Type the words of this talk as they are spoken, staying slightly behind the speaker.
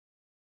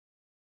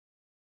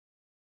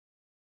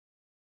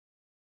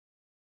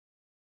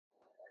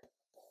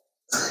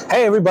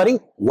Hey everybody,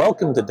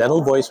 welcome to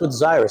Dental Voice with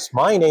Zyrus.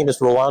 My name is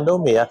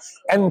Rolando E,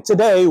 and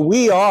today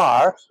we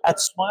are at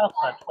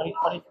SmileCon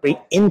 2023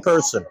 in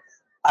person.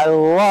 I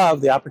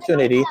love the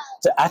opportunity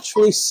to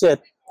actually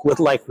sit with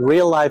like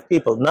real live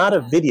people, not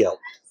a video.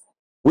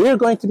 We're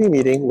going to be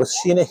meeting with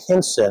Sheena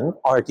Hinson,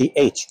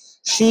 RDH.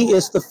 She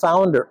is the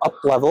founder of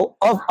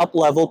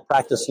UpLevel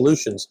Practice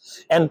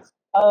Solutions. And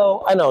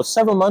I know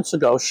several months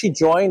ago, she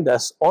joined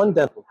us on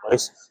Dental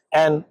Voice,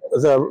 and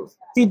the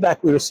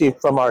feedback we received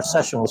from our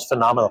session was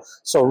phenomenal.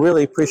 So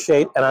really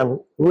appreciate, and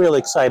I'm really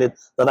excited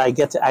that I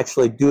get to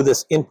actually do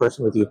this in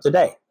person with you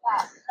today.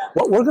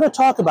 What we're going to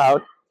talk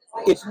about,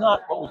 it's not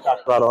what we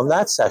talked about on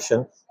that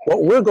session.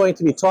 What we're going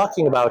to be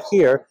talking about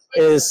here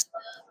is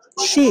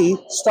she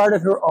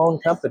started her own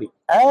company.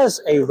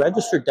 As a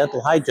registered dental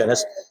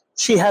hygienist,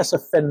 she has a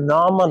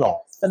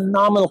phenomenal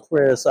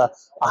career as a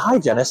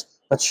hygienist,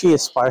 but she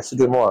aspires to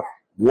do more.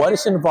 What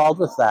is involved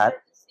with that?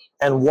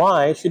 And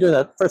why is she doing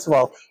that? First of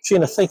all,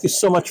 Sheena, thank you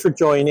so much for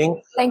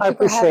joining. Thank you. I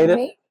appreciate it.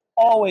 Me.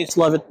 Always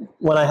love it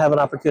when I have an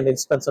opportunity to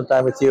spend some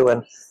time with you,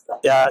 and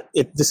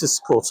this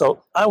is cool.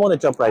 So I want to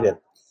jump right in.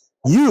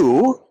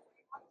 You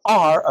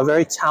are a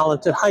very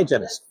talented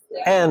hygienist,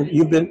 and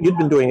you've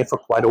been doing it for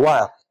quite a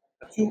while.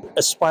 You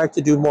aspire to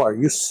do more.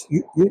 You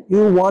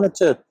wanted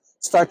to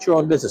start your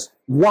own business.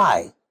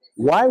 Why?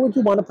 Why would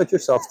you want to put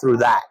yourself through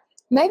that?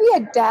 Maybe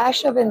a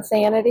dash of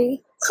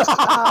insanity.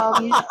 A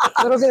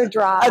little bit of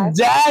drive. A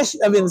dash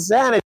of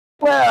insanity.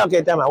 Well,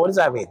 okay, tell me, what does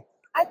that mean?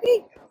 I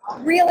think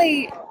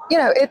really,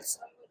 it's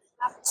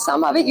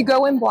some of it you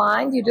go in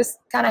blind. You just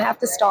kind of have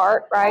to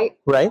start, right?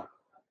 Right.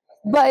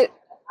 But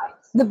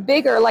the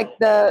bigger, like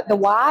the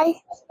why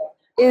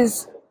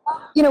is,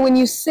 when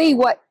you see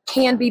what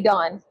can be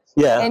done.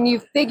 Yeah. And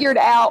you've figured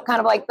out kind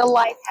of like the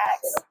life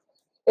hacks,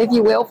 if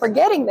you will, for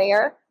getting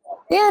there,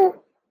 then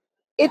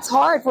it's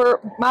hard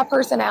for my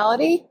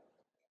personality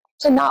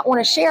to not want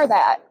to share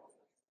that.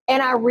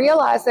 And I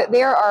realize that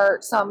there are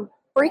some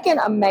freaking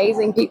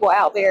amazing people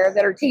out there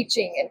that are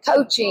teaching and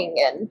coaching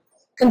and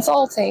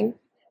consulting.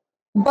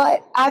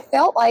 But I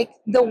felt like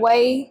the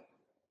way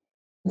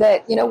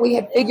that, we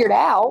had figured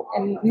out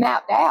and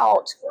mapped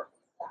out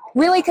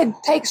really could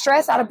take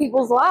stress out of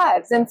people's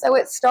lives. And so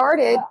it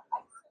started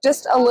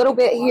just a little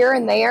bit here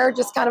and there,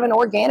 just kind of an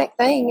organic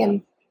thing.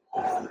 And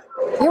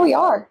here we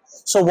are.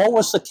 So what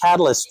was the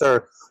catalyst,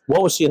 or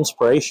what was the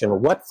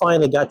inspiration? What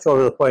finally got you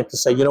over the point to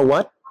say, you know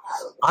what?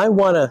 I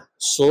want to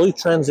slowly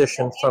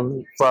transition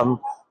from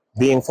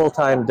being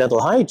full-time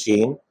dental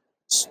hygiene,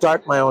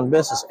 start my own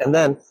business, and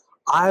then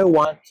I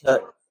want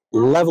to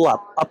level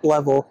up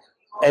level,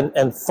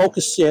 and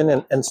focus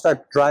in and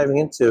start driving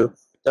into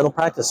dental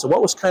practice. So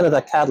what was kind of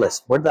that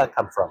catalyst? Where did that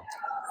come from?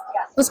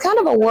 It was kind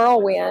of a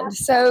whirlwind.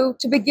 So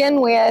to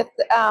begin with,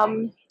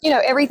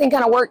 everything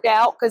kind of worked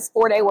out because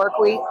 4-day work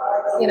week,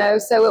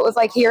 so it was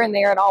like here and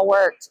there it all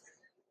worked.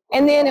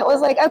 And then it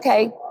was like,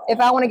 okay, if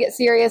I want to get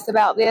serious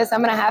about this,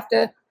 I'm going to have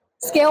to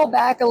scale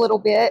back a little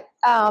bit.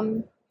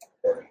 And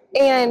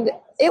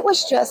it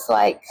was just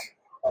like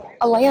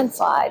a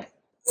landslide.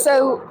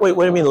 So Wait,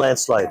 what do you mean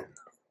landslide?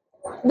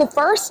 The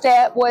first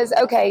step was,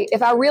 okay,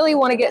 if I really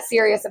want to get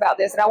serious about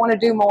this and I want to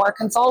do more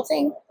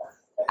consulting,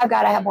 I've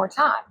got to have more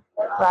time,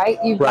 right?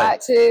 You've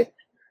got to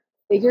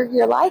figure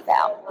your life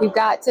out. You've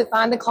got to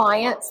find the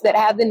clients that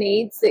have the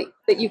needs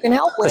that you can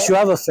help with. Because you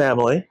have a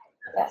family.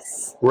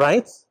 Yes.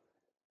 Right?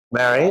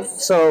 Married.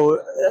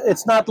 So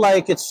it's not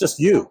like it's just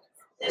you.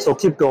 So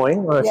keep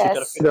going. Or yes. You got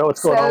to figure out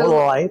what's going on with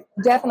life.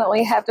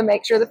 Definitely have to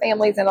make sure the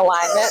family's in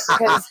alignment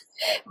because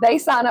they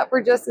sign up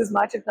for just as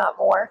much, if not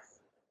more.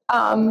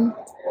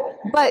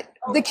 But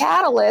the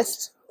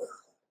catalyst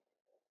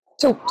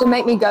to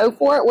make me go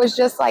for it was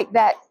just like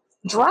that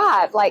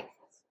drive. Like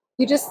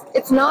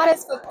it's not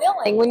as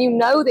fulfilling when you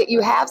know that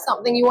you have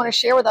something you want to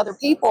share with other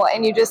people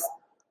and you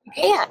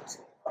can't.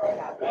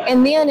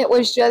 And then it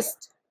was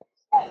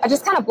I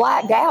just kind of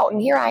blacked out and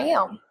here I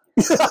am.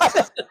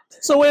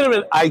 So wait a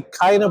minute, I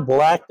kind of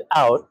blacked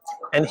out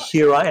and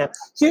here I am.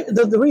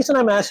 The reason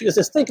I'm asking is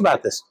this, think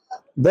about this.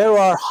 There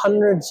are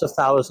hundreds of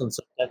thousands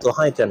of dental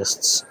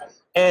hygienists,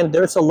 and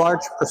there's a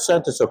large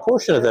percentage or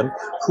portion of them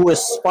who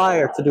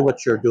aspire to do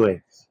what you're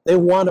doing. They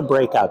want to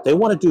break out. They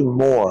want to do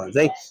more.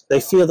 They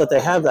feel that they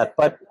have that,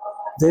 but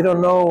they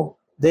don't know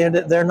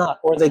they're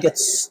not, or they get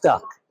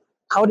stuck.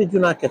 How did you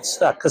not get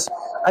stuck? Because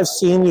I've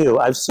seen you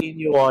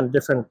on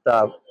different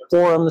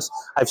forums.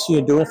 I've seen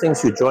you doing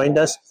things. You joined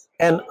us,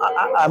 and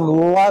I'm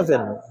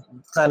loving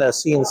kind of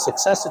seeing the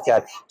success that you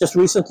had. Just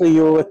recently,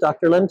 you were with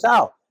Dr. Lin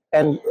Tao,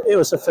 and it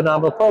was a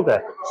phenomenal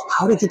program.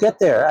 How did you get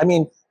there? I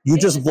mean, you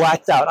just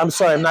blacked out. I'm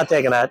sorry, I'm not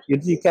taking that.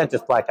 You can't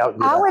just black out.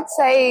 I would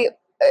say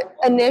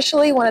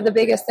initially one of the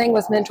biggest things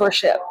was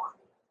mentorship.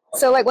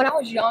 So like when I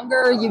was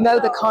younger,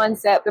 the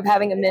concept of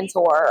having a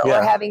mentor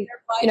or having,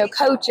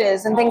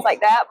 coaches and things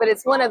like that. But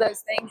it's one of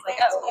those things like,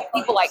 oh,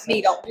 people like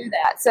me don't do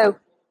that. So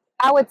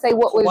I would say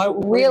what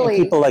was really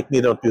people like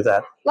me don't do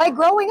that. Like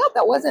growing up,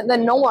 that wasn't the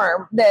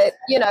norm that,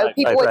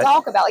 people would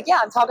talk about. Like,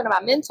 I'm talking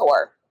about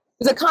mentor.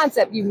 It's a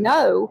concept,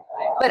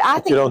 but I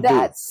think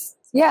that's,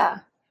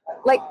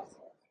 like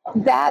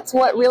that's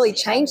what really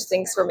changed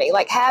things for me.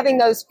 Like having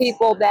those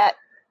people that,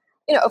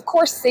 of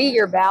course, see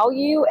your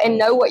value and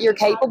know what you're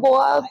capable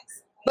of,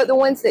 but the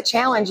ones that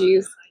challenge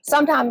you,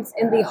 sometimes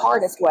in the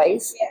hardest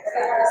ways,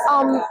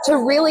 to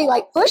really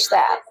like push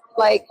that.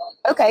 Like,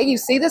 okay, you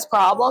see this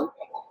problem,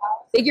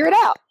 figure it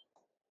out.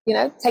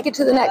 Take it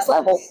to the next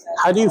level.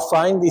 How do you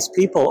find these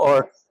people,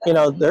 or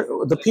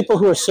the people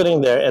who are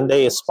sitting there and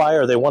they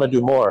aspire, they want to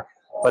do more,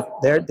 but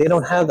they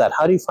don't have that?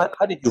 How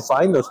did you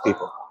find those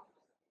people?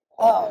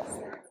 Oh,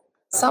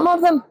 some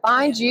of them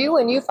find you,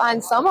 and you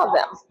find some of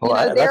them.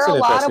 There are a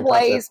lot of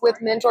ways with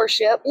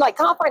mentorship, like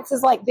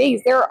conferences like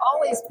these. There are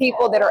always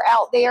people that are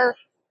out there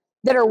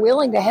that are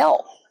willing to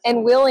help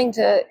and willing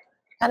to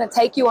kind of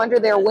take you under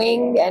their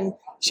wing and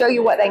show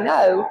you what they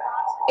know.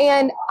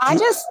 And I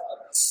just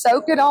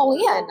soaked it all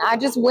in. I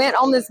just went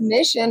on this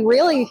mission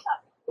really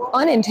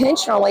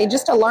unintentionally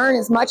just to learn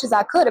as much as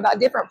I could about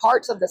different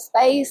parts of the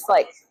space,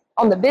 like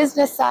on the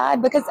business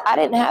side, because I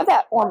didn't have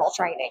that formal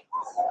training.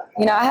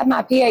 I have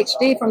my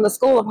PhD from the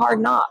School of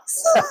Hard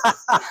Knocks.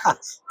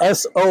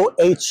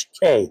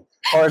 SOHK,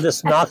 or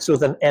just knocks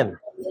with an N.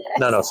 Yes.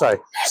 No, sorry.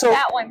 So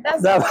that one.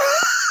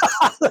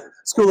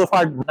 School of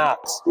Hard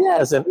Knocks,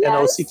 yes, as in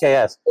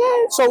NOCKS.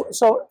 Yes.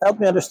 So help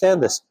me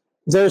understand this.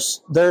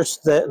 There's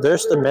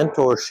the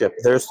mentorship,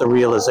 there's the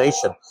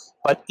realization,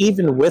 but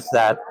even with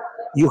that,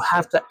 you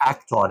have to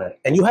act on it,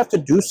 and you have to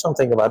do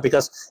something about it,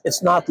 because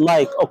it's not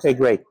like, okay,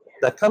 great,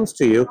 that comes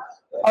to you,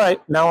 all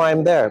right, now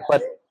I'm there,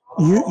 but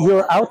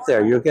you're out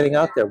there, you're getting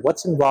out there.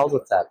 What's involved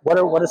with that? What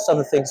are some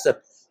of the things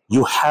that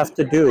you have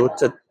to do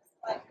to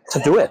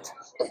do it?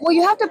 Well,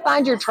 you have to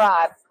find your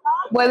tribe,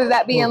 whether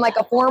that be in like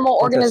a formal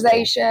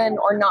organization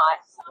or not.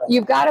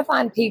 You've got to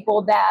find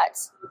people that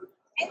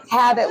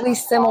have at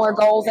least similar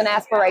goals and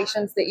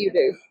aspirations that you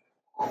do.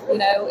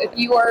 If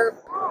you are,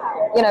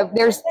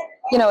 there's,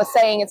 a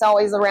saying, it's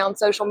always around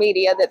social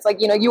media, that's like,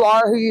 you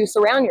are who you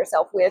surround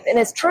yourself with. And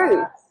it's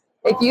true.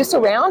 If you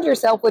surround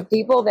yourself with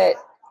people that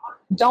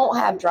don't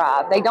have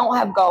drive, they don't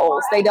have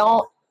goals,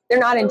 they're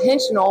not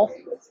intentional,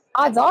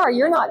 odds are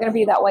you're not going to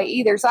be that way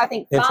either. So I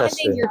think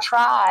finding your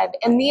tribe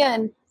and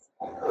then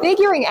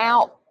figuring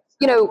out,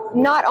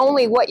 not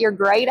only what you're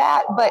great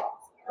at, but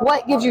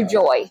what gives you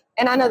joy.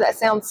 And I know that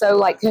sounds so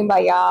like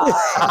kumbaya.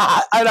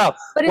 I know.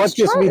 But what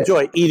gives me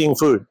joy? Eating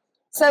food.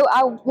 So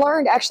I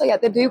learned actually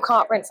at the DO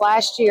conference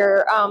last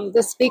year,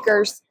 the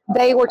speakers,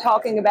 they were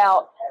talking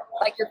about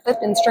like your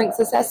Clifton Strengths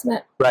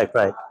Assessment. Right.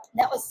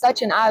 That was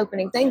such an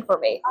eye-opening thing for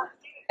me.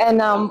 And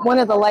one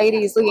of the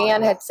ladies,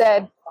 Leanne, had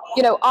said,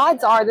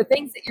 odds are the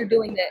things that you're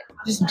doing that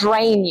just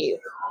drain you,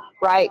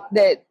 right?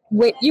 That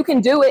you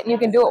can do it and you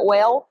can do it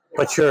well.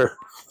 But you're...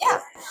 Yeah.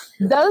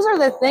 Those are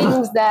the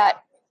things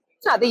that,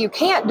 it's not that you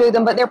can't do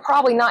them, but they're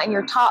probably not in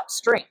your top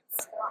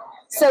strengths.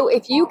 So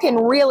if you can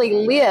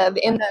really live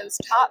in those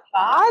top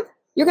 5,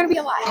 you're going to be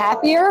a lot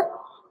happier.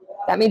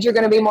 That means you're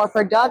going to be more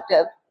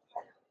productive.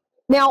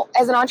 Now,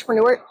 as an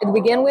entrepreneur, to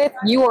begin with,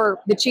 you are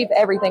the chief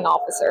everything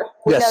officer.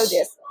 We know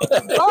this.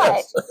 But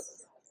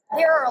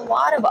there are a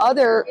lot of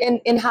other,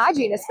 in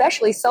hygiene,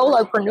 especially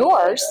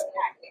solopreneurs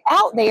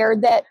out there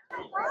that,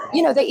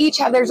 they each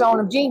have their zone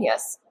of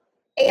genius.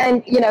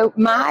 And,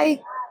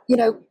 my,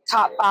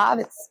 top 5,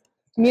 it's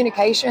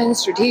communication,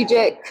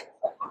 strategic,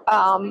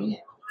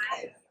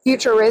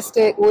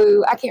 futuristic,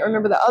 woo. I can't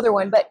remember the other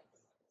one, but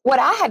what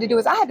I had to do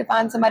is I had to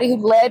find somebody who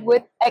led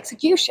with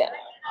execution.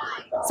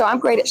 So I'm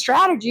great at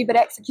strategy, but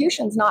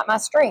execution's not my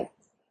strength.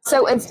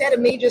 So instead of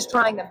me just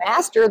trying to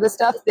master the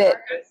stuff that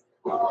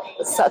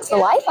sucks the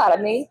life out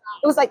of me,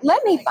 it was like,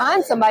 let me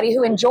find somebody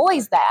who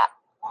enjoys that.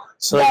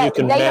 So that you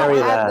can marry that. They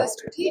don't have the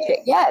strategic.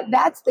 Yeah,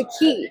 that's the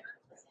key.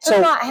 So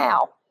not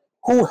how.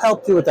 Who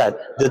helped you with that?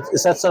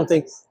 Is that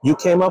something you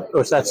came up,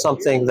 or is that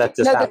something that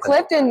just happened? The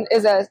Clifton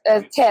is a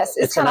test.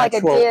 It's kind of like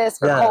a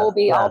DISC or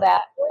Colby, all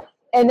that.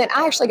 And then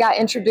I actually got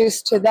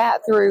introduced to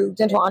that through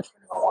Dental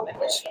Entrepreneur Woman,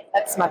 which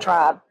that's my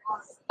tribe.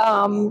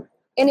 And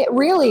it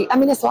really,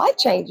 it's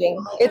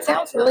life-changing. It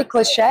sounds really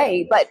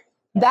cliche, but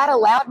that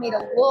allowed me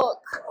to look,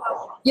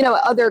 at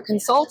other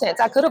consultants.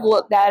 I could have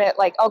looked at it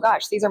like, oh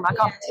gosh, these are my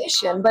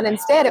competition. But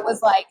instead it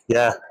was like,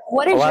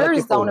 what is your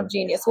zone of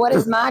genius? What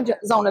is my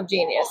zone of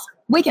genius?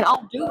 We can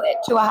all do it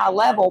to a high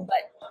level,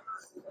 but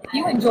if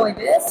you enjoy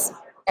this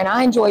and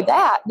I enjoy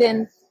that,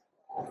 then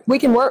we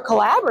can work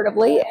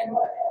collaboratively and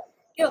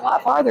get a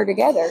lot farther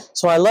together.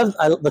 So I love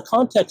the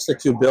context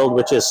that you build,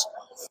 which is,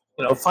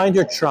 find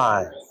your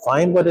tribe,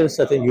 find what it is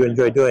that you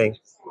enjoy doing,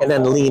 and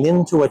then lean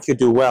into what you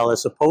do well,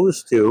 as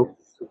opposed to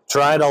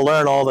try to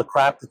learn all the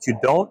crap that you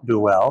don't do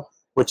well,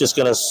 which is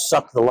going to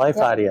suck the life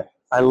out of you.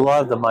 I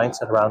love the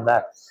mindset around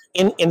that.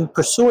 In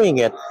pursuing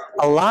it,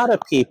 a lot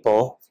of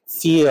people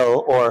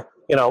feel, or,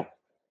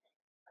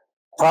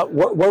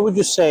 what would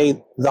you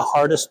say the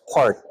hardest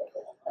part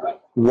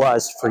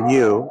was for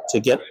you to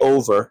get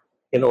over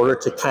in order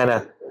to kind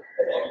of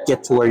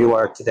get to where you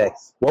are today?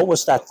 What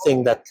was that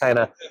thing that kind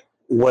of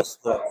was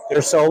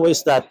there's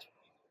always that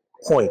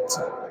point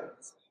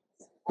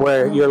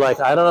where you're like,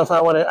 I don't know if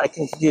I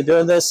can continue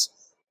doing this,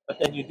 but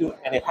then you do,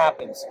 and it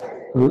happens.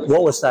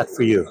 What was that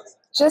for you?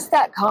 just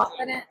that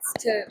confidence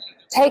to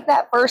take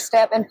that first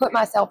step and put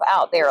myself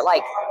out there.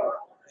 Like,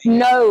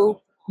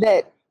 know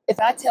that if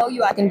I tell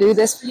you I can do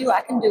this for you,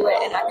 I can do it,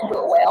 and I can do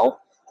it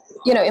well.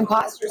 You know,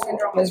 imposter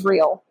syndrome is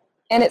real,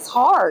 and it's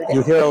hard.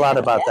 You hear a lot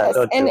about that,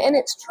 don't you? And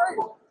it's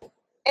true.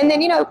 And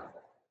then, you know,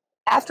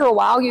 after a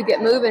while you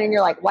get moving and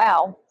you're like,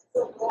 wow,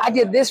 I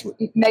did this.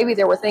 Maybe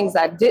there were things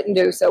I didn't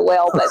do so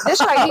well, but this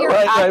right here,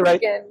 right.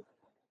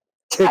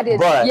 I did.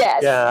 Butt.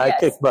 Yes. Yeah, yes. I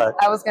kicked butt.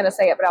 I was going to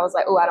say it, but I was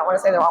like, oh, I don't want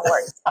to say the wrong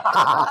word.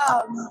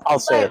 I'll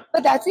say it.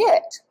 But that's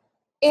it.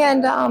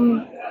 And,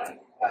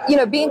 you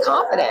know, being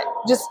confident,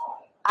 just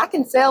I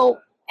can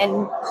sell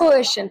and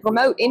push and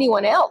promote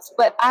anyone else,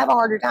 but I have a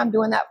harder time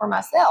doing that for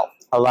myself.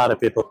 A lot of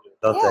people do,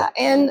 don't they? Yeah,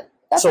 and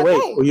that's so okay.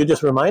 wait, will you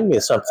just remind me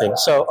of something?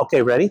 So,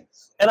 okay, ready?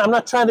 And I'm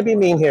not trying to be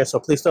mean here, so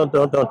please don't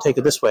take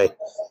it this way.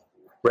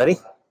 Ready?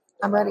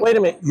 I'm ready. Wait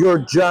a minute. You're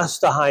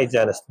just a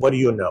hygienist. What do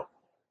you know?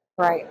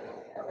 Right.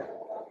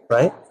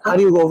 Right? How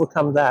do you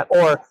overcome that?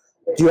 Or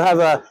do you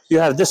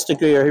have this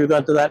degree, or have you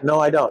gone through that? No,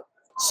 I don't.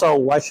 So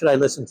why should I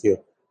listen to you?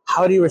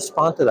 How do you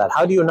respond to that?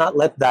 How do you not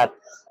let that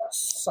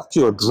suck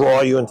you or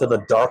draw you into the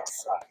dark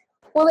side?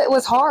 Well, it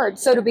was hard.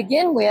 So to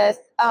begin with,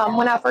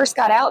 when I first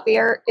got out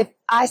there, if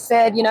I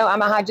said, you know,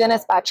 I'm a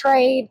hygienist by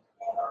trade,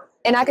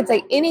 and I could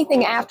say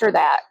anything after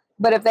that,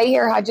 but if they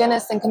hear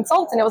hygienist and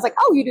consultant, it was like,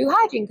 oh, you do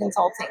hygiene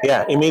consulting.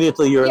 Yeah,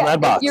 immediately you're in that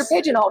box. You're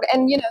pigeonholed.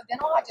 And, you know,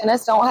 dental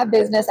hygienists don't have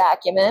business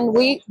acumen.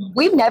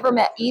 We've never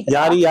met either.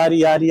 Yada, yada,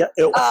 yada, yada.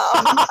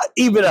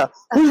 Ibida.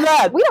 Who's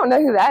that? We don't know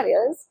who that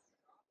is.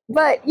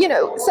 But, you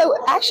know, so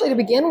actually to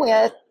begin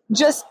with,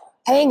 just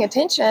paying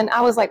attention, I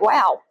was like,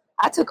 wow,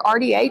 I took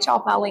RDH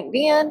off my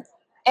LinkedIn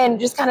and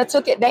just kind of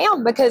took it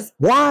down because.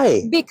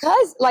 Why?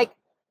 Because, like,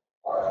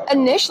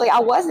 initially I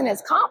wasn't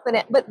as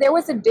confident, but there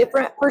was a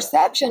different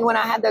perception when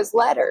I had those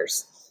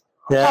letters.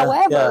 Yeah,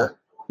 however,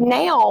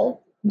 now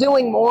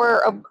doing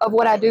more of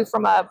what I do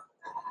from a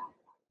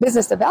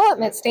business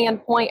development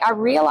standpoint, I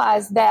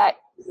realize that,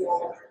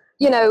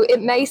 you know,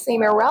 it may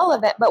seem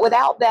irrelevant, but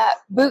without that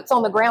boots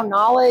on the ground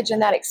knowledge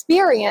and that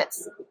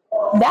experience,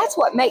 that's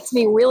what makes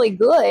me really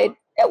good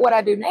at what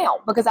I do now,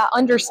 because I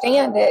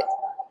understand it,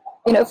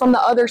 you know, from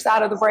the other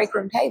side of the break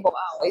room table,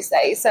 I always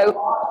say.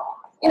 So,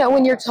 you know,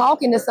 when you're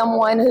talking to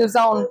someone who's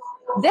on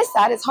this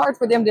side, it's hard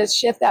for them to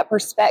shift that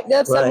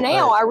perspective. So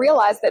now I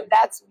realize that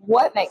that's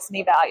what makes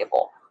me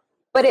valuable.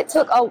 But it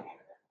took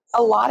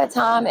a lot of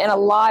time and a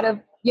lot of,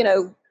 you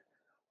know,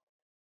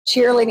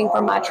 cheerleading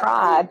from my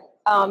tribe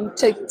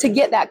to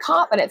get that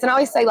confidence. And I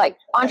always say, like,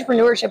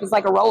 entrepreneurship is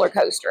like a roller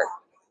coaster.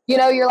 You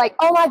know, you're like,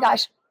 oh my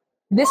gosh,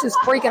 this is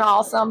freaking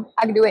awesome.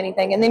 I can do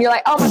anything. And then you're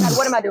like, oh my God,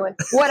 what am I doing?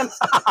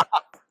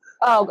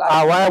 Oh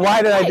God.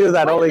 Why did I do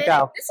that? Holy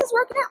cow. This is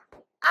working out.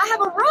 I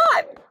have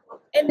arrived.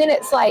 And then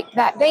it's like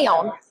that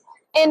down.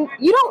 And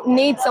you don't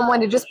need someone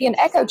to just be an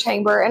echo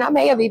chamber. And I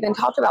may have even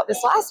talked about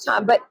this last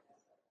time, but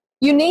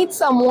you need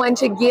someone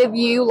to give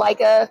you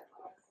like a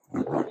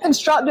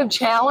constructive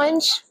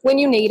challenge when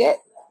you need it.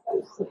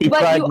 Be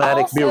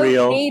pragmatic, be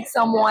real. You need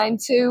someone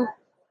to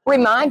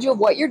remind you of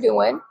what you're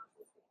doing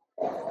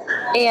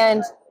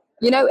and,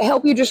 you know,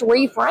 help you just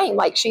reframe.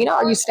 Like, Sheena,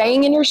 are you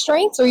staying in your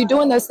strengths, or are you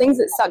doing those things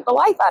that suck the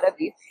life out of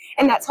you?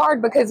 And that's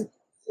hard because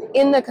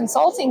in the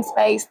consulting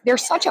space,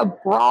 there's such a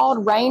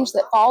broad range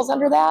that falls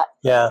under that.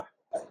 Yeah.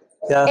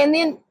 Yeah. And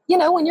then, you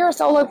know, when you're a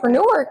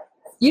solopreneur,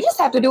 you just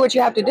have to do what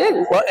you have to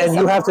do. Well, and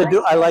you have to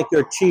do, I like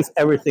your chief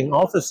everything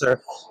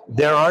officer.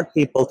 There aren't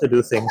people to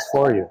do things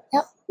for you.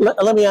 Yep.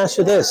 Let me ask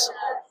you this.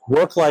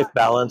 Work-life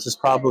balance is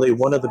probably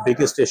one of the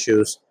biggest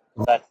issues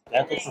that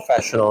dental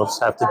professionals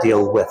have to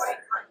deal with.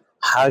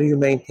 How do you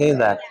maintain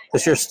that?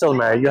 Because you're still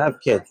married, you have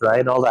kids,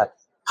 right? All that.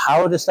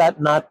 How does that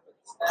not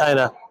kind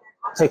of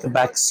take a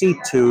back seat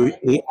to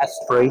the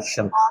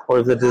aspiration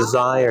or the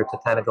desire to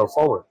kind of go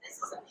forward?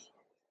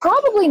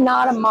 Probably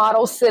not a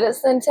model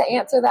citizen to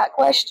answer that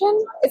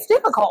question. It's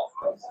difficult.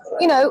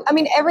 You know, I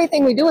mean,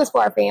 everything we do is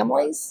for our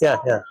families. Yeah,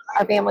 yeah.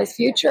 Our family's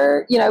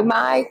future. You know,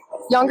 my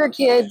younger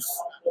kids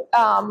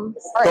don't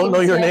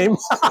know your name.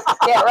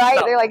 Yeah, right.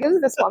 No. They're like,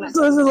 who's this woman?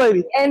 Who's this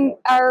lady? And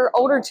our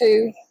older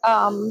two,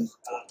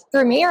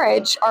 through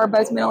marriage, are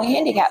both mentally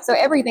handicapped. So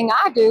everything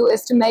I do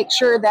is to make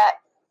sure that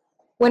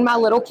when my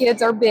little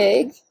kids are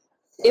big,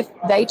 if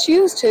they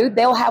choose to,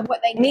 they'll have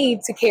what they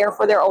need to care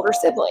for their older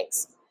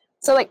siblings.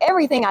 So, like,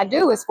 everything I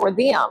do is for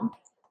them.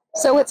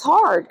 So it's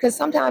hard because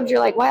sometimes you're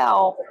like,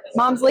 wow,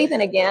 mom's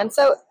leaving again.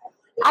 So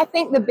I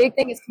think the big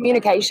thing is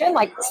communication,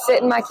 like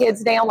sitting my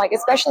kids down, like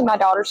especially my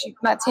daughter, she's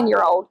my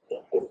 10-year-old,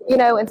 you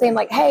know, and saying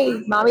like,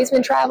 hey, mommy's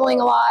been traveling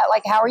a lot.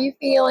 Like, how are you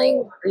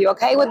feeling? Are you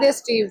okay with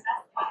this?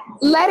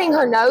 Letting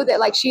her know that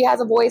like she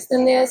has a voice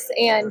in this,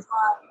 and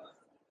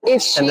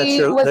if she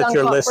was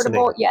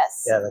uncomfortable,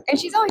 yes. Yeah, and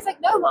she's always like,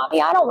 no,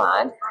 mommy, I don't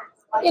mind.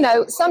 You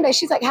know, someday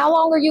she's like, how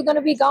long are you going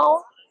to be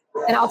gone?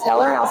 And I'll tell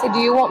her, and I'll say, do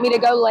you want me to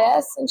go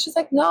less? And she's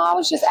like, no, I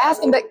was just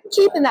asking, but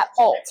keeping that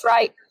pulse,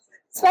 right?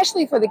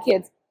 Especially for the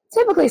kids.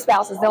 Typically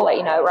spouses, they'll let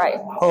you know, right?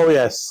 Oh,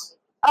 yes.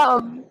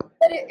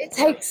 But it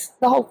takes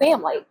the whole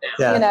family,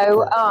 you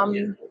know,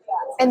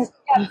 and,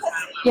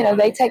 you know,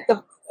 they take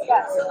the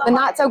the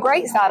not so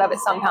great side of it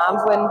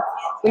sometimes when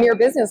you're a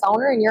business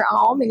owner and you're at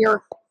home and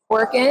you're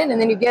working and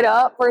then you get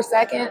up for a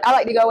second. I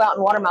like to go out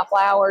and water my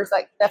flowers.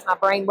 Like, that's my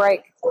brain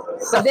break.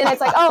 But then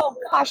it's like, oh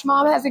gosh,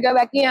 mom has to go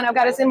back in. I've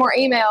got to send more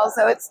emails.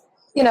 So it's,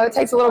 it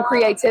takes a little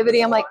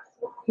creativity. I'm like,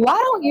 why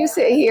don't you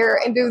sit here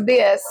and do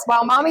this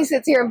while mommy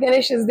sits here and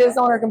finishes this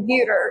on her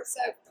computer? So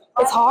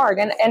it's hard.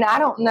 And I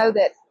don't know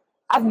that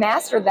I've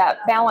mastered that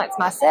balance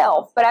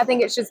myself, but I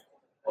think it's just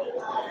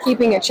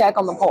keeping a check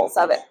on the pulse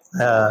of it.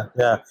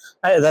 Yeah.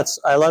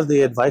 I love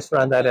the advice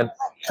around that and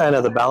kind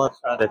of the balance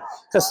around it.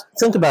 Because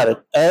think about it,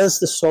 as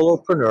the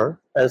solopreneur,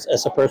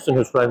 as a person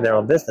who's running their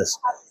own business,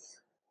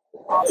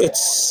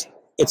 it's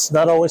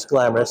not always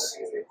glamorous,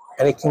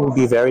 and it can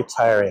be very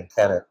tiring,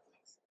 can it?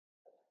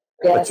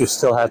 Yes. But you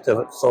still have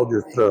to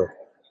soldier through.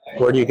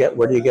 Where do you get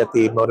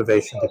the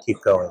motivation to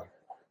keep going?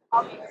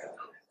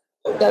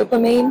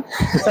 Dopamine.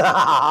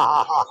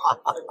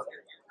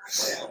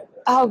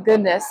 Oh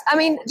goodness. I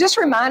mean, just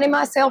reminding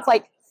myself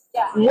like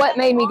what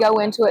made me go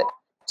into it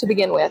to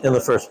begin with. In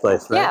the first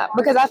place, right? Yeah,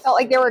 because I felt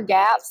like there were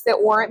gaps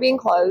that weren't being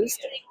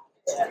closed.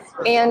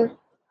 And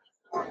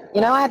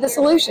I had the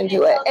solution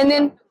to it. And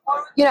then,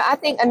 I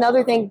think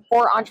another thing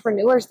for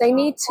entrepreneurs, they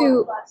need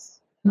to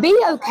be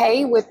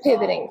okay with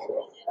pivoting.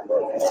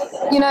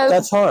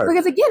 That's hard.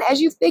 Because again,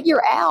 as you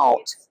figure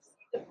out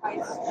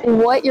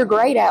what you're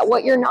great at,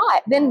 what you're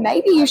not, then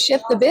maybe you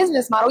shift the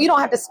business model. You don't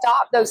have to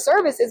stop those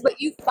services, but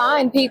you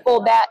find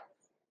people that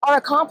are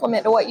a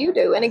complement to what you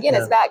do. And again,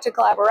 it's back to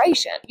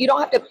collaboration. You don't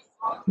have to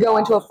go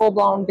into a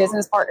full-blown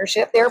business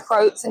partnership. There are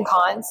pros and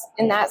cons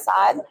in that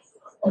side,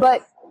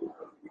 but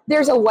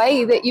there's a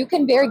way that you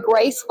can very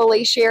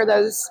gracefully share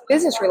those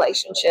business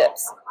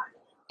relationships.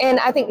 And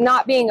I think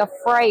not being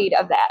afraid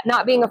of that,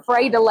 not being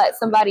afraid to let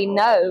somebody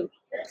know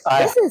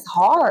this is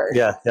hard.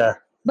 Yeah.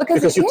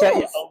 Because you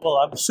can't. Well,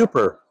 I'm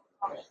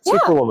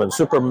superwoman,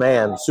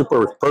 superman,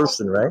 super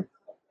person, right?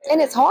 And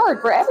it's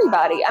hard for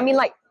everybody. I mean,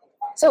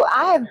 so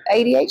I have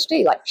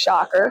ADHD,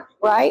 shocker,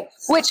 right?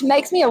 Which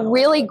makes me a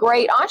really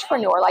great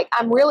entrepreneur.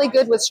 I'm really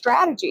good with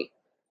strategy,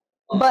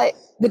 but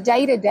the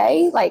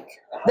day-to-day,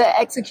 the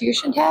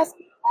execution task,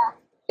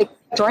 it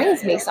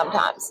drains me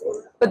sometimes.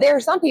 But there are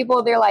some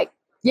people, they're like,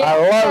 yeah,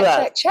 I love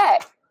that.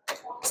 Check.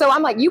 So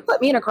I'm like, you put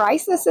me in a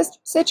crisis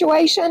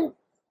situation,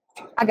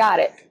 I got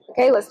it.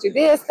 Okay, let's do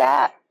this,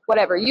 that,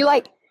 whatever. You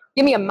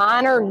give me a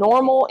minor,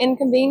 normal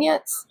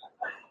inconvenience,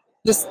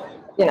 just,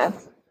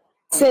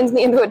 sends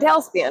me into a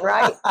tailspin,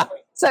 right?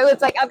 So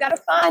it's like, I've got to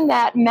find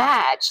that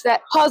match,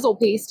 that puzzle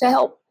piece to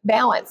help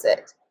balance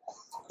it.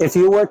 If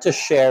you were to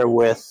share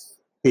with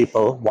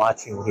people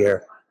watching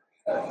here,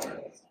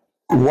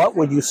 what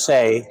would you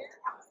say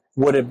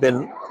would have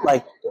been,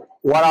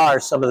 what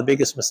are some of the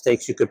biggest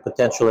mistakes you could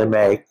potentially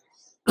make?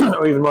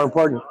 Or even more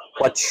important,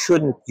 what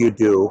shouldn't you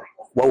do?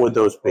 What would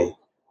those be?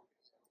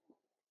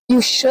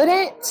 You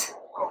shouldn't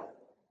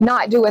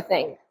not do a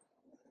thing.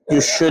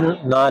 You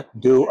shouldn't not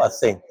do a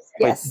thing.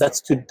 Yes. Wait,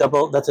 that's a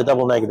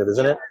double negative,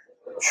 isn't it?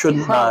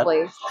 Shouldn't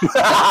Probably. not. Don't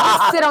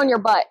just sit on your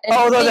butt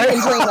and think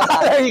and dream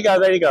about it.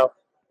 There you go.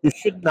 You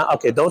should not.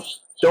 Okay, don't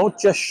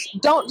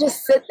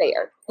just sit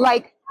there.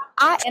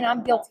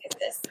 I'm guilty of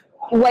this.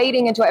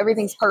 Waiting until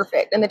everything's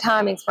perfect and the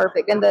timing's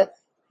perfect and the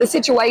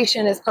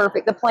situation is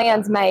perfect, the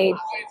plan's made,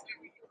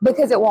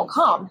 because it won't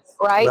come,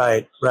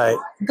 right? Right.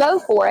 Go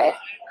for it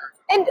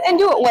and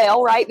do it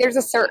well, right? There's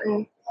a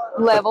certain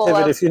level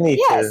pivot of if you need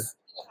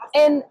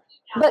to.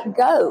 But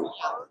go.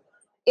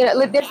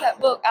 There's that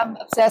book, I'm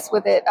obsessed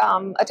with it,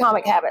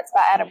 Atomic Habits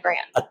by Adam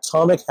Grant.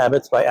 Atomic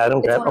Habits by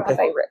Adam Grant. It's one of my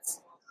favorites.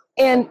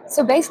 And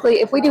so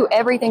basically, if we do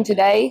everything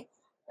today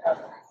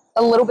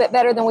a little bit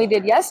better than we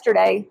did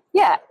yesterday,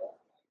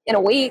 in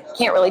a week,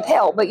 can't really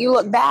tell, but you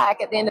look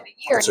back at the end of the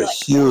year.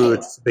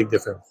 It's a big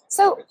difference.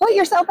 So put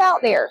yourself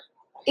out there,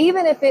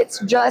 even if it's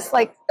just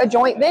a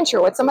joint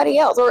venture with somebody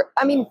else, or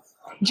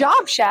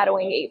job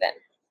shadowing even.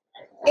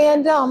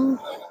 And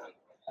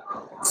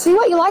see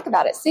what you like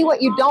about it, see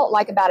what you don't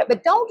like about it,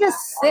 but don't just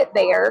sit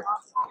there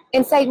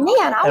and say,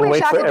 man, I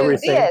wish I could do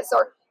this,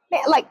 or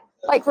man,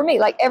 like for me,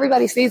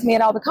 everybody sees me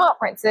at all the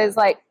conferences,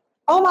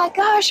 oh my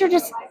gosh, you're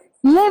just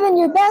living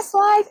your best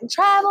life and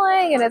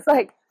traveling, and it's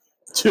like,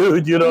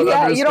 dude, you don't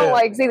understand. You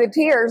don't see the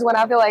tears when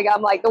I feel like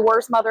I'm the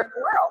worst mother in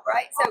the world,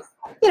 right?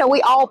 So,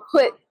 we all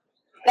put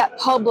that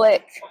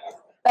public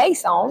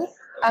face on.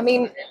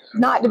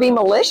 Not to be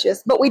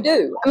malicious, but we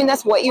do.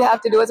 That's what you have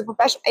to do as a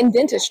professional in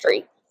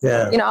dentistry.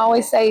 Yeah. I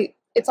always say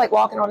it's like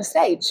walking on a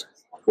stage.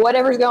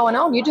 Whatever's going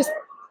on, you just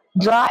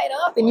dry it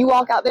up and you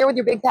walk out there with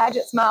your big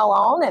pageant smile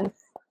on and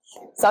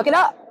suck it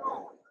up.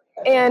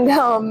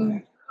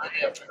 And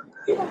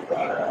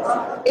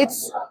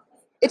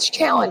it's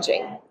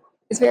challenging.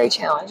 It's very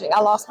challenging. I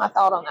lost my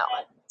thought on that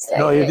one.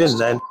 No, you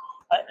didn't. And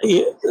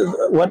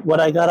what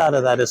I got out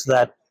of that is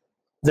that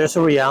there's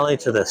a reality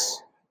to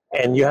this,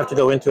 and you have to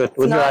go into it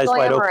with your eyes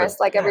wide open. It's not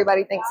like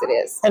everybody thinks it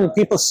is. And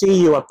people see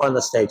you up on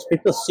the stage.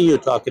 People see you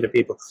talking to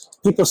people.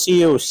 People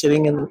see you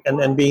sitting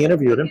and being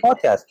interviewed in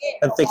podcasts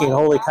and thinking,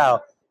 holy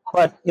cow.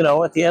 But,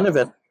 at the end of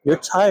it, you're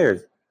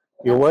tired.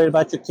 You're worried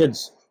about your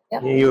kids.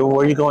 Yep.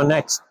 Where are you going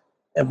next?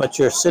 But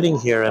you're sitting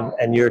here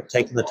and you're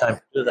taking the time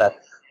to do that.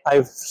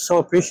 I so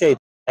appreciate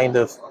kind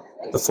of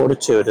the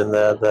fortitude and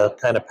the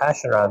kind of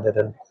passion around it.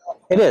 And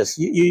it is.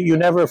 You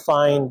never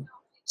find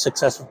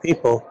successful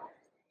people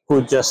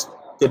who just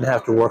didn't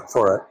have to work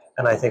for it.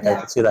 And I think I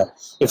can see that.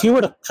 If you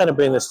were to kind of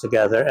bring this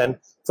together, and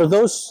for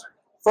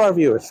our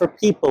viewers, for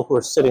people who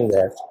are sitting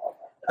there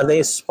and they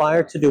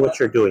aspire to do what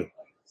you're doing,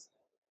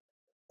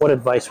 what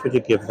advice would you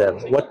give them?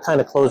 What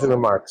kind of closing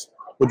remarks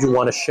would you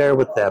want to share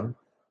with them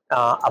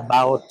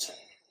about,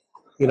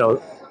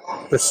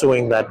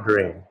 pursuing that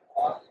dream?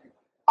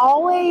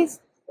 Always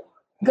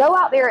go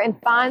out there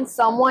and find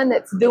someone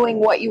that's doing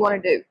what you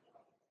want to do.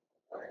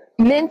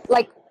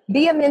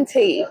 Be a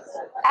mentee.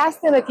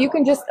 Ask them if you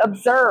can just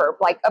observe,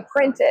 like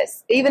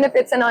apprentice, even if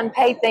it's an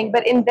unpaid thing,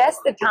 but invest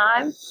the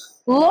time.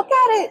 Look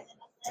at it,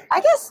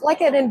 I guess,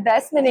 like an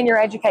investment in your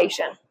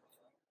education.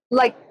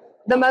 Like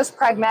the most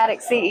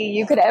pragmatic CE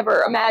you could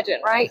ever imagine,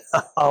 right?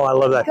 Oh, I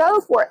love that. Go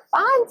for it.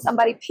 Find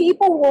somebody.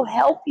 People will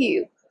help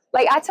you.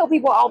 Like I tell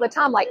people all the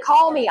time, like,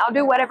 call me. I'll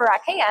do whatever I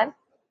can.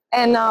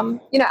 And,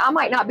 I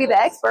might not be the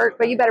expert,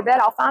 but you better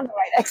bet I'll find the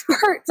right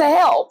expert to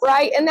help,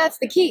 right? And that's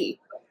the key.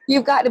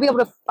 You've got to be able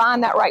to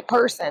find that right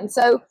person.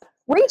 So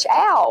reach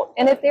out.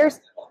 And if there's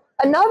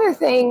another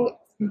thing,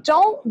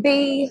 don't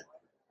dig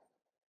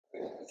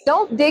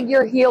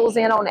your heels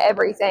in on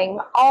everything.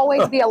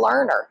 Always be a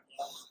learner,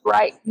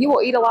 right? You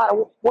will eat a lot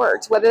of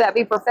words, whether that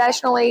be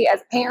professionally,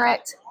 as a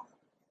parent.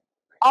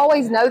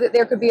 Always know that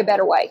there could be a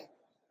better way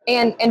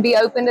and be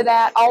open to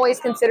that. Always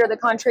consider the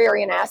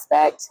contrarian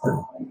aspect.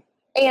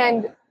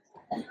 And,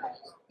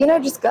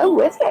 just go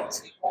with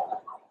it.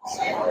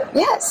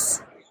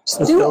 Yes.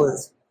 Just do it.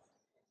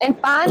 And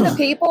find the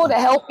people to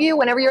help you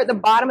whenever you're at the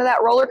bottom of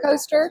that roller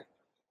coaster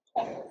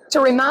to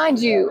remind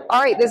you,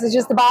 all right, this is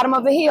just the bottom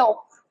of the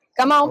hill.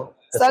 Come on,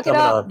 suck it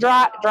up,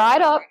 dry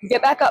it up,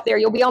 get back up there.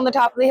 You'll be on the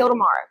top of the hill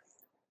tomorrow.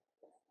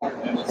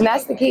 And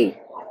that's the key.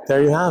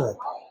 There you have it.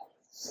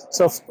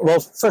 So,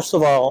 well, first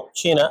of all,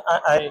 Sheena,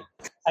 I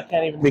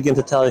can't even begin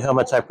to tell you how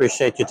much I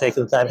appreciate you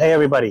taking the time. Hey,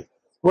 everybody.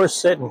 We're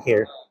sitting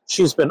here.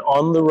 She's been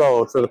on the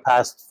road for the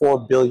past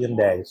 4 billion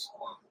days.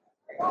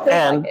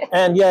 And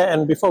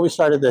before we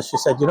started this, she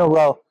said,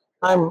 Ro,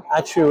 I'm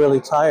actually really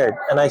tired.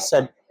 And I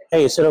said,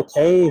 hey, is it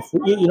okay if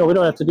we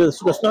don't have to do this?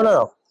 She goes,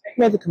 no. I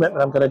made the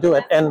commitment. I'm going to do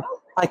it. And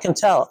I can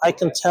tell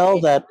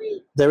that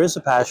there is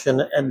a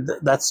passion, and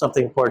that's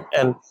something important.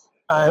 And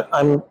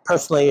I'm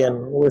personally,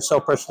 and we're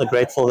so personally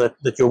grateful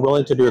that you're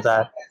willing to do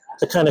that,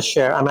 to kind of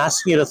share. I'm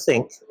asking you to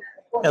think.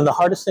 And the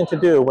hardest thing to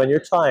do when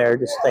you're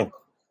tired is think.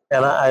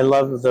 And I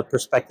love the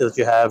perspective that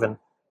you have and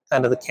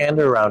kind of the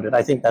candor around it.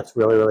 I think that's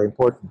really, really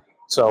important.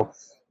 So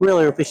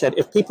really appreciate it.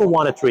 If people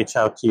wanted to reach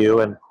out to you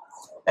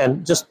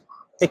and just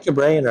pick your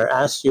brain or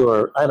ask you,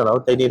 or I don't know,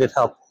 they needed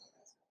help,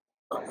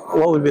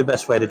 what would be the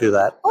best way to do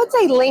that? I would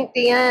say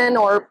LinkedIn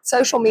or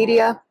social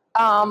media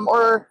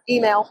or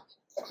email.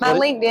 My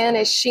LinkedIn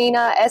is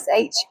Sheena,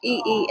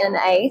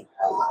 Sheena,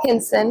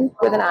 Hinson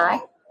with an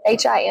I,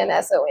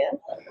 Hinson.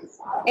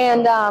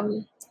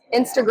 And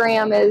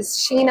Instagram is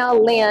Sheena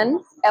Lynn,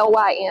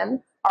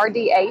 Lyn,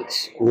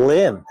 RDH.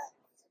 Lynn.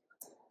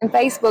 And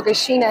Facebook is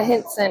Sheena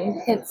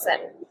Hinson.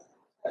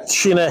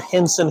 Sheena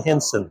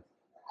Hinson.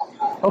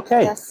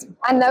 Okay. Yes.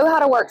 I know how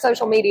to work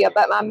social media,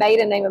 but my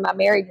maiden name and my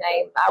married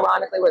name,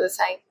 ironically, were the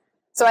same.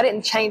 So I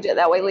didn't change it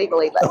that way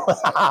legally. But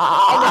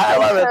I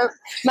love it.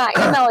 My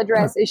email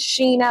address is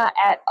Sheena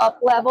at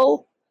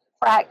UpLevel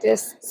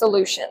Practice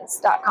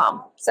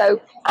Solutions.com. So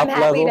I'm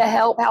happy to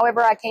help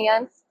however I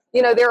can.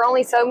 There are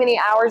only so many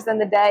hours in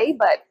the day,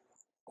 but,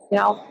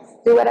 I'll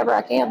do whatever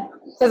I can.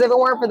 Because if it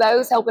weren't for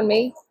those helping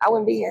me, I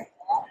wouldn't be here.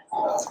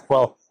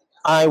 Well,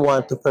 I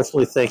want to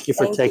personally thank you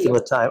for taking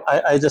the time.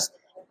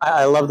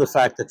 I love the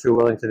fact that you're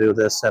willing to do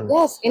this. And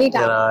yes,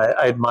 anytime.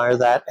 I admire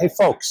that. Hey,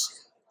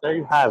 folks, there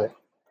you have it.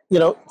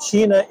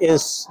 Sheena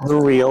is the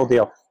real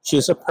deal.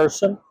 She's a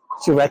person.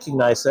 She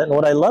recognizes it. And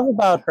what I love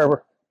about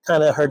her,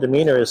 kind of her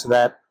demeanor, is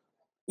that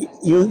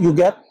you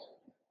get,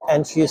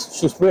 and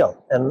she's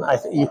real. And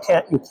you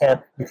can't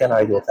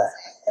argue with that.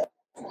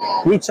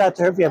 Reach out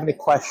to her if you have any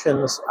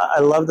questions.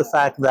 I love the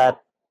fact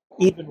that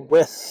even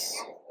with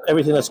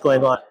everything that's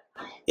going on,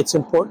 it's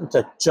important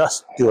to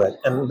just do it.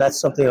 And that's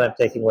something that I'm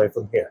taking away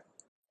from here.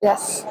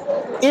 Yes.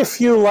 If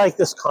you like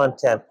this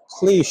content,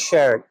 please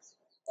share it.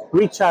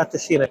 Reach out to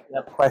Sheena if you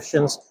have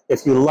questions.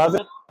 If you love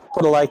it,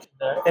 put a like in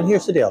there. And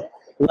here's the deal.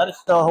 Let us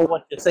know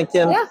what you're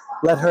thinking. Yeah.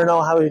 Let her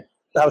know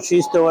how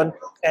she's doing.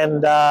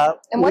 And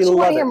what you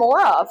want to hear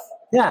more of.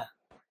 Yeah.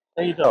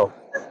 There you go.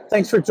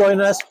 Thanks for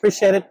joining us.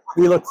 Appreciate it.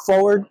 We look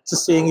forward to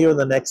seeing you in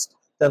the next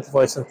Dental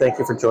Voice, and thank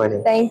you for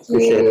joining. Thank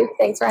you.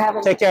 Thanks for having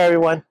me. Take care,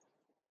 everyone.